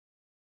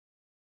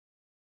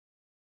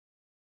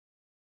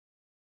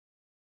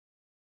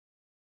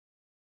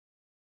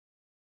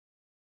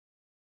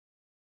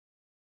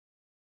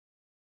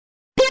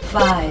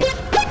5,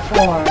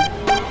 4, 3,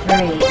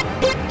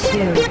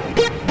 2,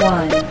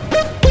 1.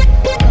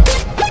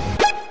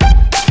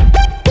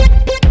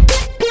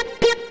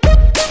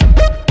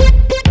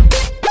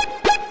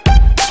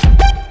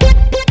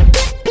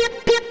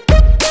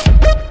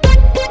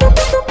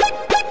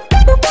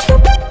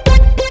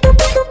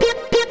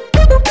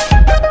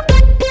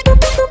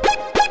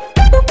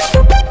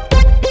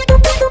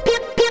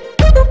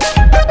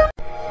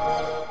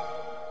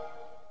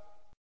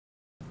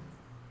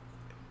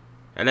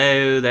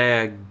 Hello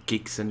there,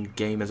 geeks and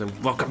gamers,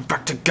 and welcome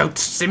back to Goat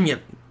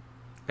Simulator.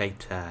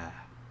 Alright,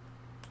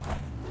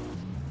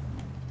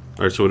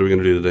 so what are we going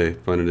to do today?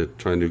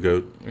 Try and do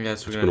goat?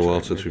 Yes, we're It's been a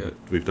while since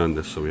we've done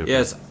this, so we have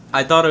Yes,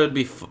 I thought it would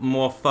be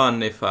more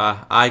fun if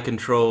I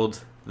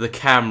controlled the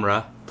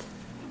camera,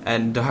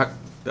 and Dark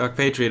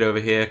Patriot over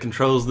here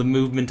controls the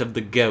movement of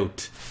the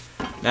goat.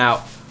 Now,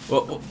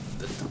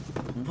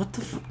 what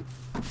the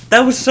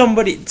that was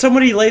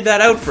somebody laid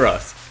that out for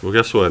us. Well,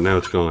 guess what? Now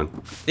it's gone.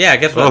 Yeah,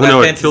 guess what? Oh, that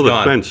no, fence it killed is the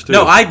gone. fence, too.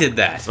 No, I did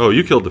that. Oh,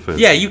 you killed the fence.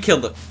 Yeah, you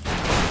killed the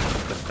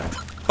fence.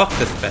 Fuck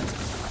this fence.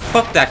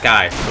 Fuck that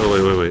guy.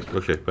 Oh, wait.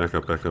 Okay, back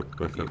up.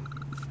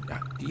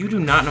 You do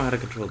not know how to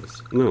control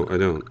this. No, I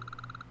don't.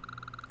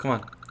 Come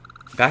on.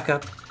 Back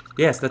up.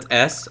 Yes, that's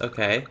S.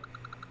 Okay.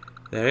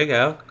 There you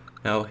go.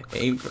 Now,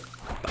 aim for...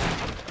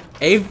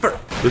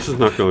 This is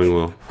not going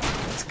well.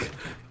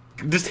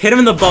 Just hit him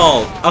in the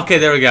ball. Okay,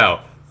 there we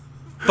go.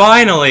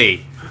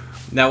 Finally!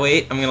 Now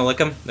wait, I'm gonna lick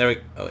him. There we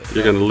go. Oh, wait,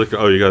 You're gonna lick...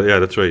 Oh, you got... Yeah,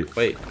 that's right.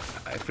 Wait,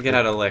 I forget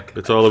how to lick.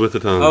 It's all with the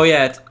tongue. Oh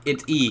yeah,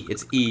 it's E.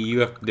 It's E.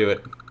 You have to do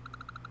it.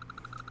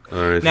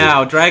 Alright.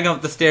 Now, drag him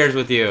up the stairs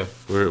with you.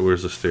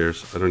 Where's the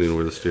stairs? I don't even know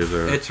where the stairs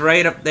are. It's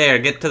right up there.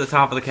 Get to the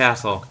top of the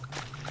castle.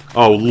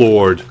 Oh,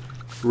 Lord.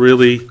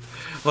 Really?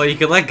 Well, you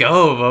can let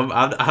go of him.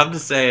 I'm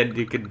just saying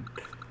you can...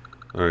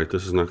 Alright,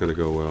 this is not gonna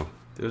go well.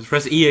 Just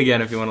press E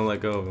again if you want to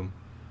let go of him.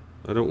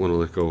 I don't want to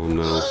let go of him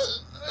now.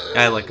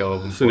 I let go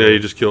of him. So now you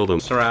just killed him.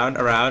 Around.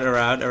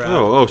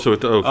 Oh, so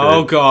it... Okay.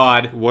 Oh,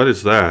 God. What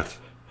is that?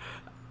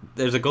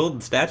 There's a golden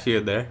statue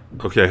in there.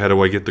 Okay, how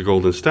do I get the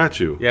golden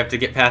statue? You have to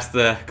get past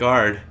the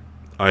guard.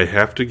 I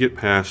have to get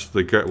past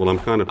the guard. Well, I'm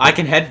kind of... I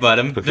can headbutt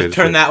him. Okay, just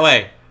turn that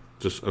way.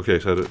 Just... Okay,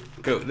 so...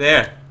 Go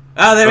there.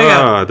 Oh, there we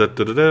go.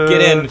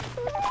 Get in.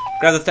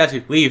 Grab the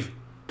statue. Leave.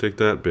 Take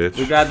that, bitch.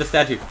 We grab the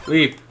statue.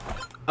 Leave.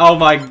 Oh,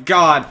 my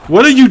God.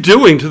 What are you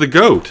doing to the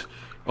goat?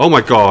 Oh,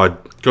 my God.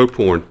 Goat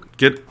porn.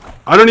 Get...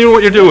 I don't even know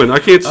what you're doing. I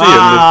can't see it,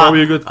 and it's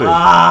probably a good thing.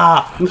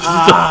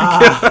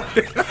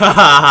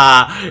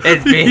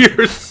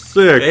 You're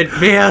sick. It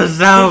feels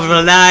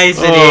so nice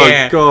in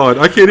here. Oh, God.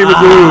 I can't even move.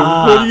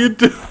 What are you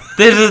doing?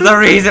 This is the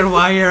reason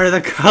why you're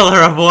the color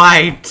of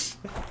white.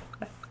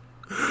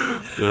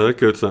 No, that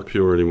goat's not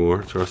pure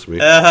anymore. Trust me.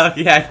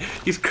 Yeah,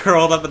 he's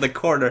curled up in the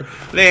corner.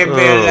 Leave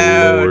me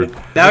alone. Lord.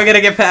 Now we're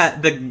gonna get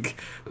past the...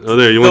 Oh,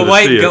 there, you the wanted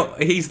white to see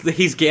goat.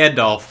 He's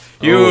Gandalf.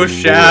 Oh, You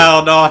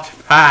shall not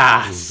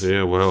pass.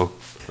 Yeah, well.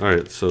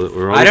 Alright, so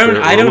we're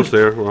almost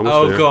there. We're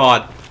almost there. Oh,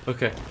 God.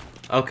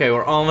 Okay,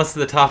 we're almost to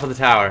the top of the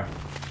tower.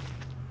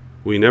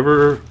 We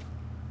never,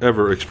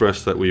 ever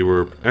expressed that we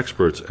were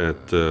experts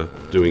at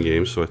doing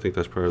games, so I think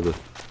that's part of the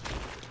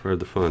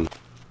fun.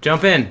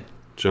 Jump in.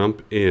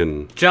 Jump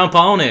in. Jump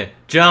on it.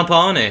 Jump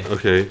on it.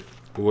 Okay,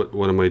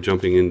 what am I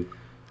jumping in?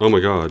 Oh my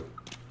God.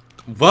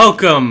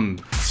 Welcome,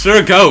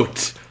 Sir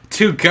Goat,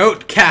 to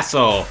Goat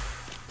Castle.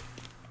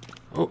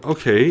 Oh,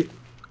 okay.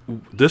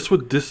 This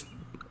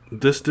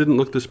didn't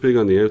look this big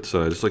on the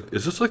outside. It's like,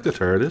 is this like the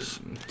TARDIS?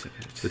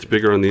 It's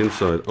bigger on the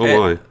inside. Oh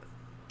my.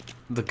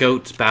 The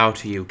goats bow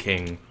to you,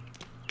 King.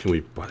 Can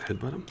we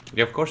headbutt him?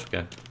 Yeah, of course we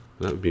can.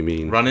 That would be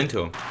mean. Run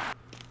into him.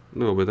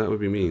 No, but that would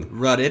be mean.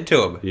 Run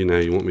into him. You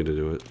want me to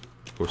do it.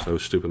 Of course, I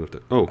was stupid enough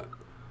to... Oh.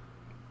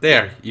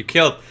 There, you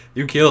killed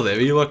him.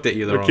 He looked at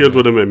you the wrong way. I killed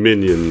one of my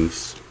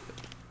minions.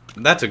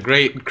 That's a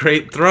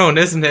great throne,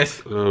 isn't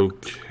it?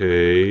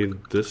 Okay,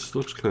 this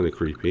looks kind of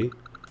creepy. You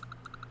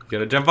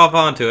gotta jump up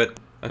onto it.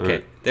 Okay,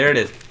 right. There it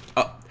is.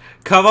 Oh,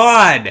 come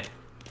on!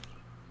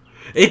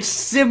 It's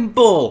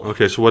simple!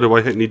 Okay, so what do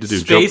I need to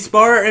do?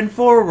 Spacebar and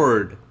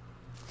forward.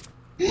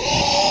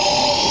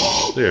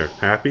 There,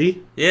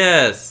 happy?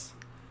 Yes.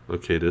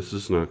 Okay, this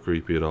is not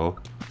creepy at all.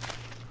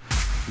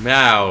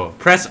 Now,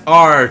 press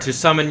R to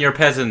summon your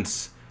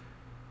peasants.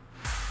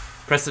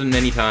 Press it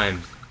many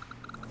times.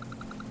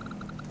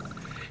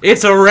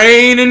 It's a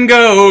raining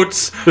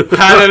goats.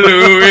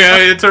 Hallelujah,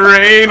 it's a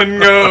raining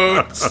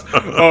goats.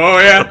 Oh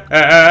yeah,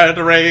 it's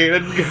a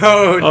raining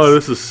goats. Oh,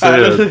 this is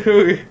sad.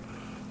 Hallelujah.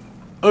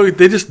 Oh,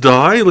 they just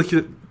die? Like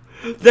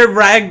they're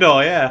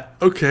ragdoll, yeah.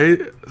 Okay,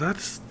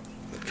 that's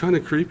kind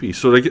of creepy.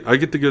 So I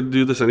get to go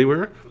do this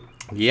anywhere?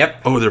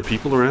 Yep. Oh, there are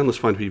people around? Let's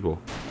find people.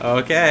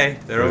 Okay,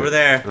 they're over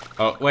there.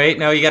 Oh, wait,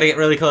 no, you gotta get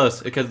really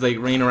close because they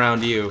rain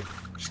around you.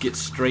 Just get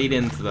straight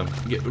into them.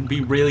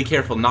 Be really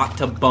careful not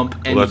to bump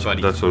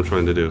anybody. Well, that's what I'm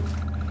trying to do.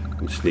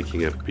 I'm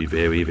sneaking up. Be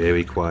very,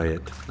 very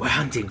quiet. We're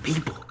hunting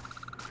people.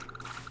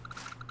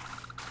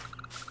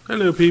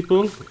 Hello,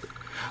 people.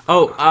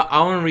 Oh, I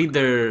want to read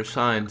their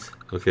signs.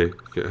 Okay,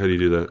 how do you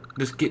do that?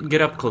 Just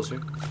get up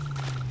closer,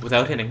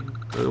 without hitting.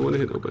 I don't want to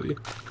hit nobody.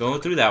 Go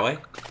through that way.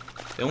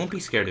 They won't be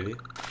scared of you.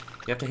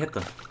 You have to hit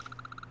them.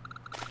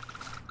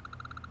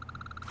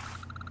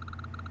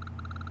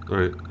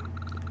 Alright.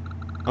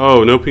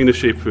 Oh, no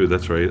penis-shaped food.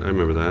 That's right. I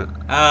remember that.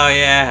 Oh,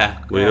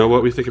 yeah. Well, you know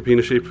what we think of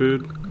penis-shaped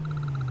food?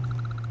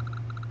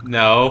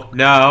 No,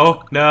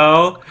 no,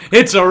 no.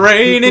 It's a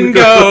raining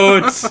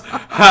goats.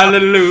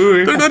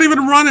 Hallelujah. They're not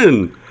even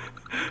running.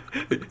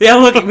 Yeah,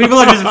 look, people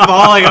are just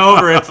falling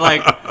over. It's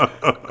like,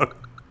 oh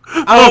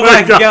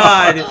my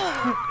god.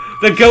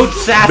 The goat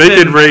assassins. Make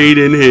it rain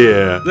in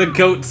here. The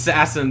goat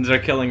assassins are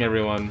killing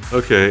everyone.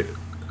 Okay.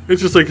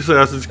 It's just like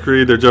Assassin's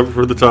Creed. They're jumping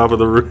from the top of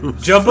the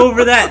roof. Jump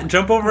over that.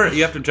 Jump over.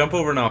 You have to jump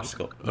over an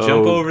obstacle. Oh.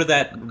 Jump over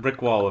that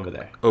brick wall over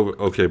there. Oh,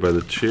 okay. By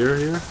the chair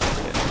here?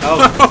 Oh.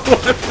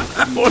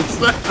 What's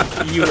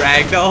that? You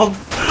ragdolled?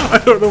 I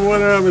don't know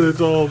what happened.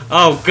 It's all...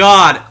 Oh,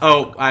 God.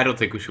 Oh, I don't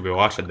think we should be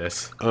watching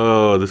this.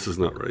 Oh, this is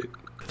not right.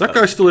 That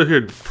guy's still out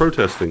here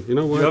protesting. You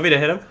know what? You want me to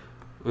hit him?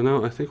 Oh,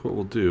 no, I think what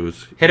we'll do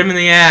is... Hit him in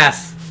the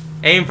ass.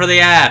 Aim for the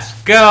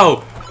ass.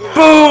 Go.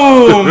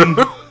 Boom.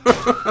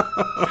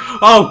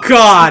 Oh,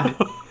 God.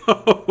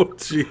 Oh,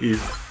 jeez.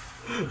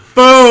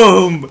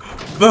 Boom.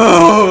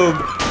 Boom.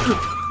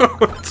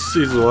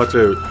 Jeez, watch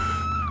out.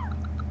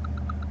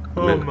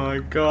 Oh, Man. my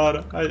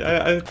God.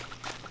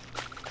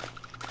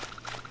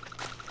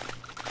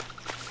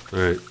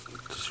 Alright,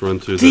 just run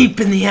through Deep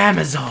in the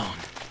Amazon,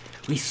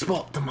 we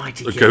spot the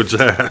mighty the goat. goat's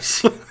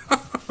ass.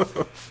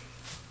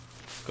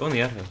 Go in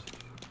the outhouse.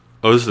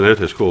 Oh, this is an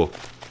outhouse. Cool.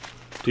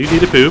 Do you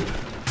need a poop?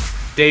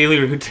 Daily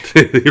routine.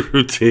 Daily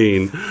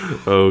routine.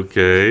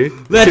 Okay.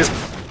 Let's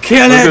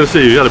kill I was it. gonna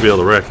say, you gotta be able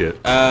to wreck it.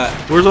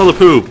 Where's all the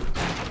poop?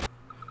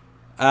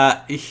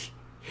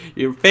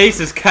 Your face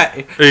is cut.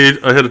 Hey,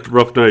 I had a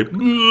rough night.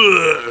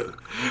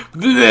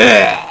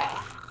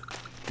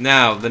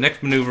 Now, the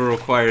next maneuver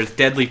requires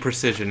deadly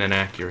precision and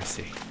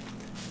accuracy.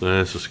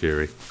 That's so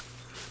scary.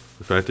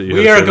 The fact that you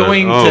We have are to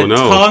going oh, to no.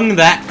 tongue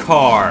that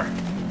car.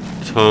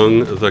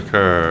 Tongue the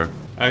car.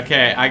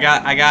 Okay, I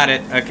got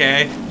it.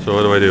 Okay. So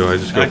what do? I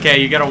just go... Okay,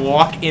 you gotta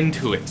walk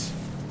into it.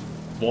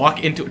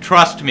 Walk into it.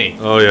 Trust me.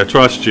 Oh yeah,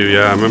 trust you.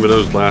 Yeah, I remember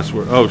those last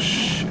words. Oh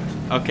shit.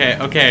 Okay,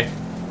 okay.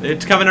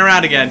 It's coming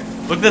around again.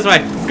 Look this way.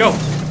 Go.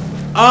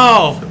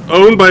 Oh.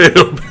 Owned by a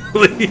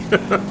hillbilly.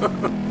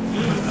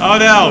 Oh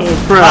no.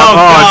 Oh crap. Oh,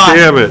 Oh, God.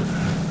 damn it.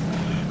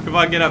 Come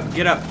on, get up,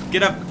 get up,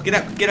 get up, get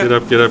up, get up. Get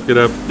up, get up, get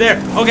up. There.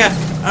 Oh god.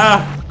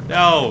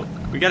 No.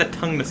 We gotta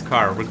tongue this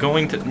car. We're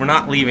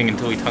not leaving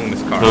until we tongue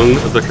this car. Tongue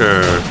the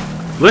car.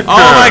 Lick Oh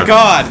car. my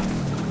god.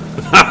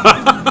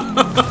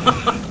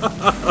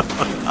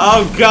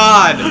 Oh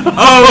god.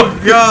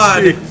 Oh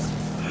god.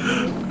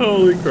 Jeez.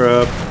 Holy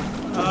crap.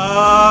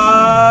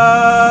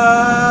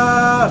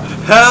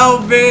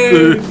 Help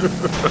me.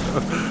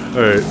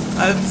 Alright.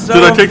 I'm so...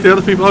 Did I take the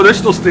other people? Oh, they're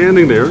still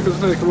standing there. Look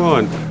at that. Come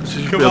on.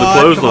 She should be able to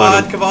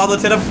clothesline him. Come on,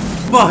 let's hit him.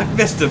 Fuck,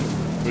 missed him.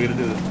 We're gonna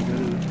do this. We're gonna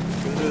do this.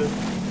 We're gonna do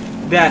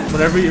this. Dad,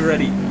 whenever you're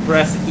ready,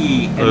 press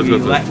E and we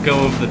let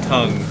go of the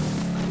tongue.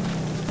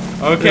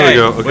 Okay, There we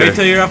go, okay. Wait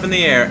till you're up in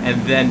the air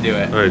and then do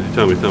it. Alright,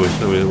 tell me,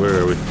 where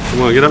are we?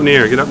 Come on, get up in the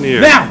air, get up in the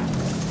air. Now!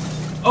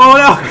 Oh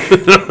no!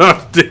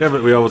 Damn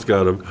it, we almost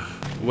got him.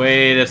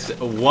 Wait a sec.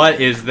 What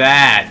is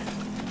that?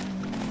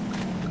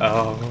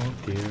 Oh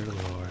dear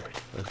lord.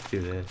 Let's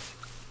do this.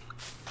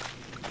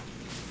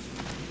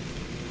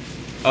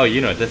 Oh,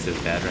 you know what this is,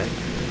 Dad, right?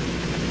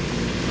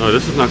 Oh,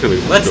 this is not gonna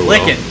Let's go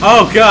lick well. it.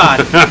 Oh god!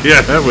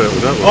 Yeah, that will.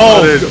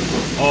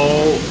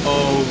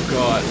 Oh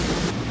god.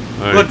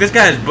 Right. Look, this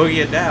guy is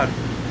boogieing down.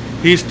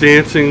 He's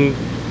dancing.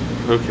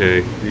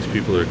 Okay, these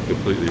people are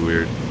completely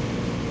weird.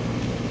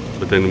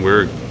 But then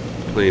we're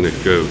playing a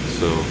goat,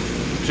 so...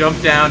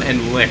 Jump down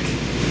and lick.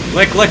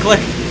 Lick, lick, lick.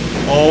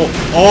 Oh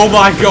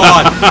my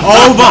god.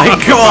 Oh my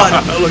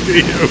god. Look at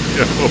you go.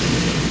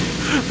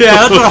 Yeah,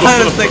 that's what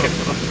I was thinking.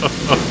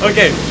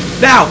 Okay,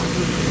 now.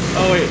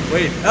 Oh,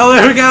 wait. Oh,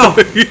 there we go.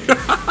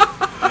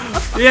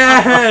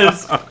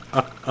 Yes.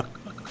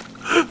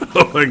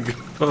 Oh my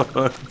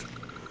god.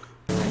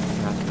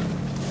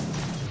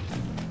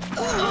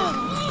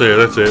 There,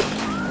 that's it.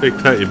 Big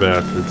tat, you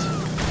bastards.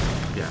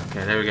 Yeah,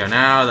 okay, there we go.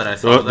 Now that I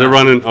saw Oh, they're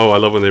running. Oh, I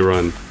love when they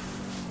run.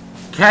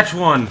 Catch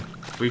one.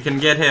 We can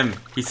get him.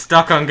 He's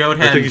stuck on goat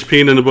head. I think he's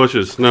peeing in the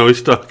bushes. No, he's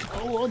stuck.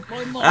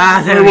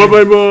 Ah, there I we want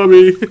go. my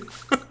mommy.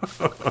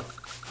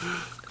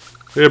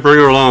 Yeah, bring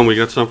her along. We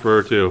got some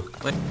for her too.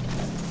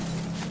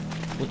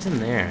 What's in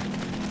there?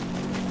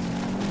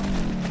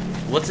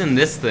 What's in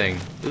this thing?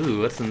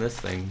 Ooh, what's in this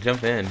thing?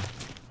 Jump in.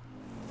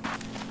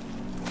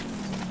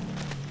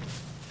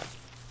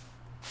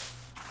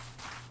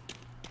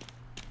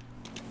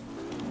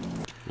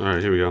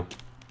 Alright, here we go.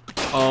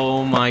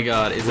 Oh my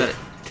god, is that a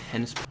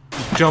tennis?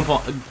 Jump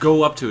on,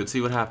 go up to it,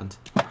 see what happens.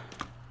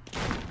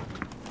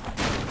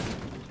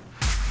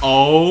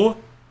 Oh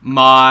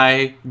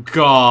my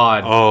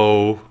god.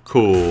 Oh,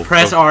 cool.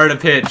 Press Oh. R to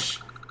pitch.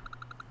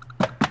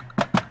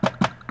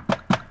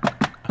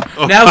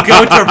 Now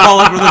goats are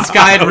falling from the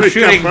sky and we're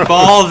shooting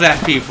balls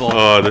at people.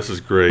 Oh, this is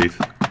great.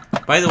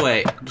 By the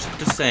way,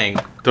 just saying.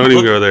 Don't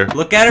even go there.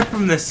 Look at it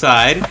from this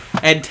side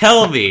and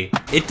tell me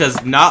It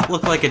does not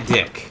look like a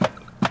dick.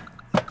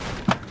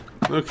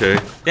 Okay.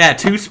 Yeah,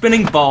 2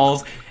 spinning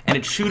balls, and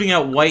it's shooting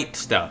out white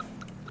stuff.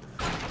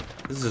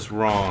 This is just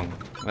wrong.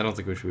 I don't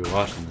think we should be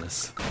watching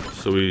this.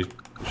 So we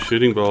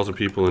shooting balls at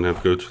people and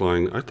have goats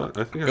flying. I think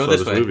I Go saw this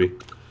this way. movie.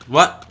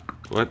 What?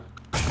 What?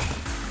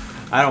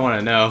 I don't want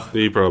to know.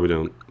 You probably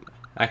don't.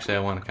 Actually, I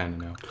want to kind of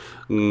know.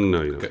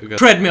 No, you don't. Go.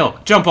 Treadmill!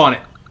 Jump on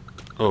it!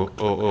 Oh.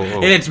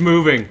 And it's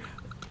moving.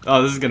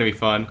 Oh, this is gonna be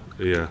fun.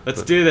 Yeah.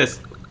 Let's do this.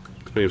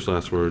 Famous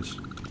last words.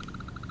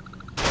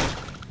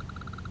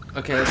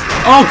 Okay, let's...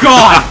 Oh,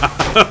 God!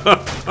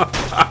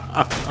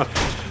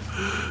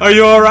 Are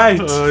you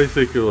alright? I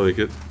think you'll like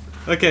it.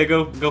 Okay,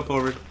 go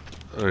forward.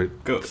 Alright.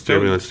 Go. Steer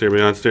me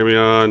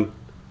on.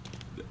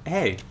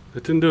 Hey,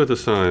 It didn't do it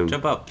this time.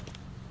 jump up.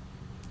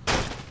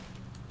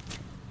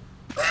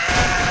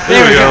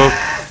 There we go.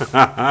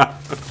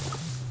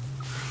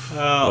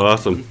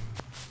 Awesome.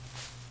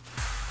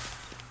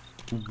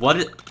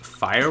 What?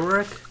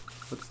 Firework?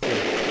 What's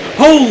this?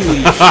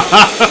 Holy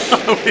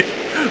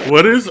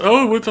What is?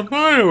 Oh, it's a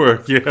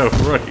firework. Yeah,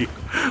 right.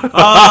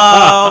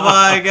 Oh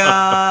my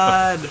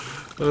God!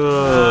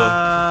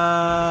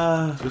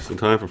 Just in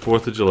time for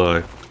 4th of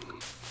July.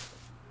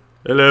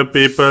 Hello,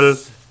 people.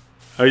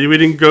 Are you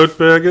eating goat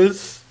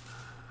burgers?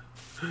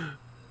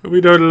 We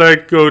don't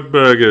like goat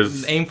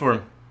burgers. Aim for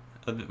him.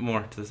 A bit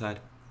more to the side.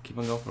 Keep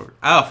on going forward.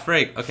 Oh,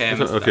 freak. Okay, I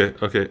missed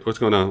that. Okay. What's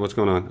going on?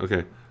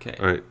 Okay. Okay.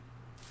 All right.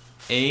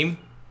 Aim.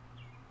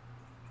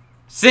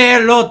 Say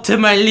hello to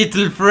my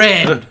little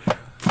friend.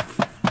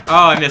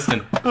 Oh, I missed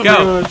him. Oh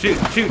Go. my God.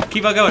 Shoot.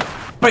 Keep on going.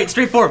 Right,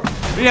 straight forward.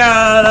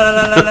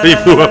 Yeah.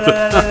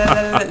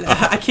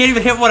 I can't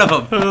even hit one of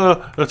them.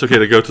 That's okay.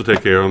 The goats will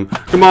take care of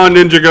them. Come on,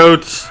 ninja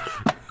goats.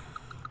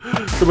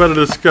 Come out of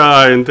the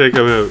sky and take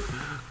them out.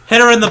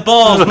 Hit her in the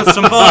balls with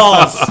some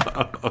balls.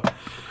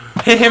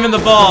 Hit him in the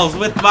balls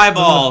with my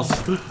balls.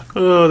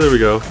 Oh, there we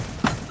go.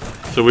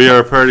 So we are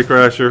a party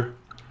crasher.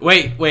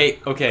 Wait.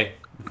 Okay.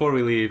 Before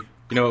we leave,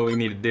 you know what we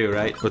need to do,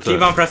 right? What's Keep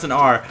that? on pressing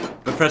R,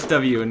 but press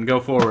W and go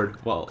forward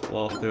while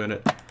doing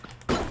it.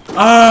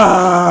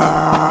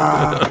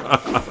 Ah!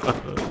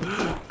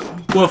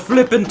 We're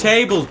flipping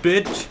tables,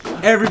 bitch.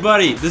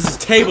 Everybody, this is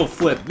table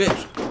flip,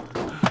 bitch.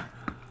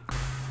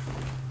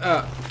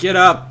 Get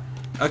up.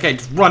 Okay,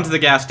 just run to the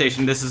gas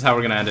station. This is how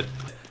we're gonna end it.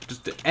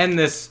 Just to end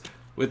this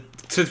with,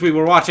 since we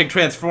were watching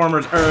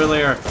Transformers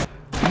earlier,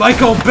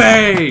 Michael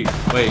Bay.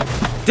 Wait,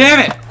 damn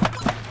it!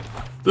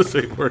 This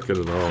ain't working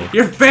at all.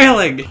 You're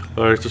failing.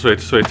 All right, just wait.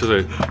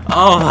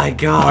 Oh my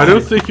God. I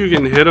don't think you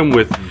can hit them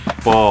with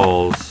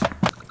balls.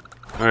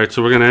 All right,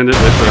 so we're gonna end it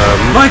with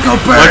Michael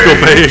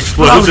Bay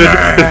explosion.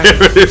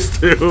 There it is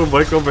too.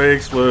 Michael Bay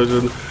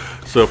explosion.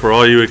 So for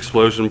all you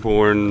explosion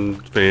porn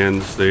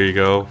fans, there you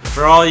go.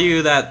 For all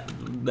you that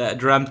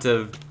dreamt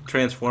of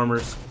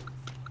Transformers,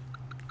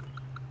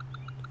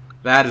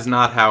 that is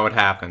not how it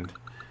happened.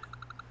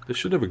 They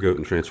should have a goat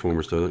in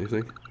Transformers, though, don't you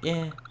think?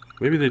 Yeah.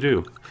 Maybe they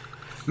do.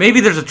 Maybe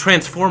there's a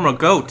Transformer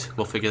goat.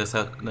 We'll figure this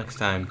out next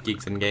time.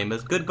 Geeks and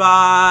Gamers.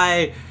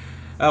 Goodbye.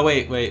 Oh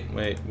wait.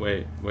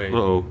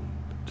 Uh-oh.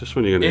 Just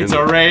when you're gonna It's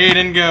end a it.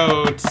 raiding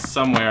goat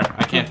somewhere.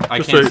 I can't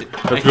Just see. wait.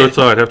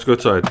 Have to go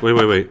outside.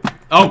 Wait.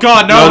 Oh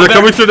God, no! No, they're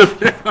coming through the...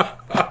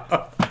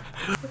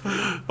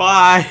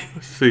 Bye.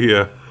 See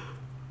ya.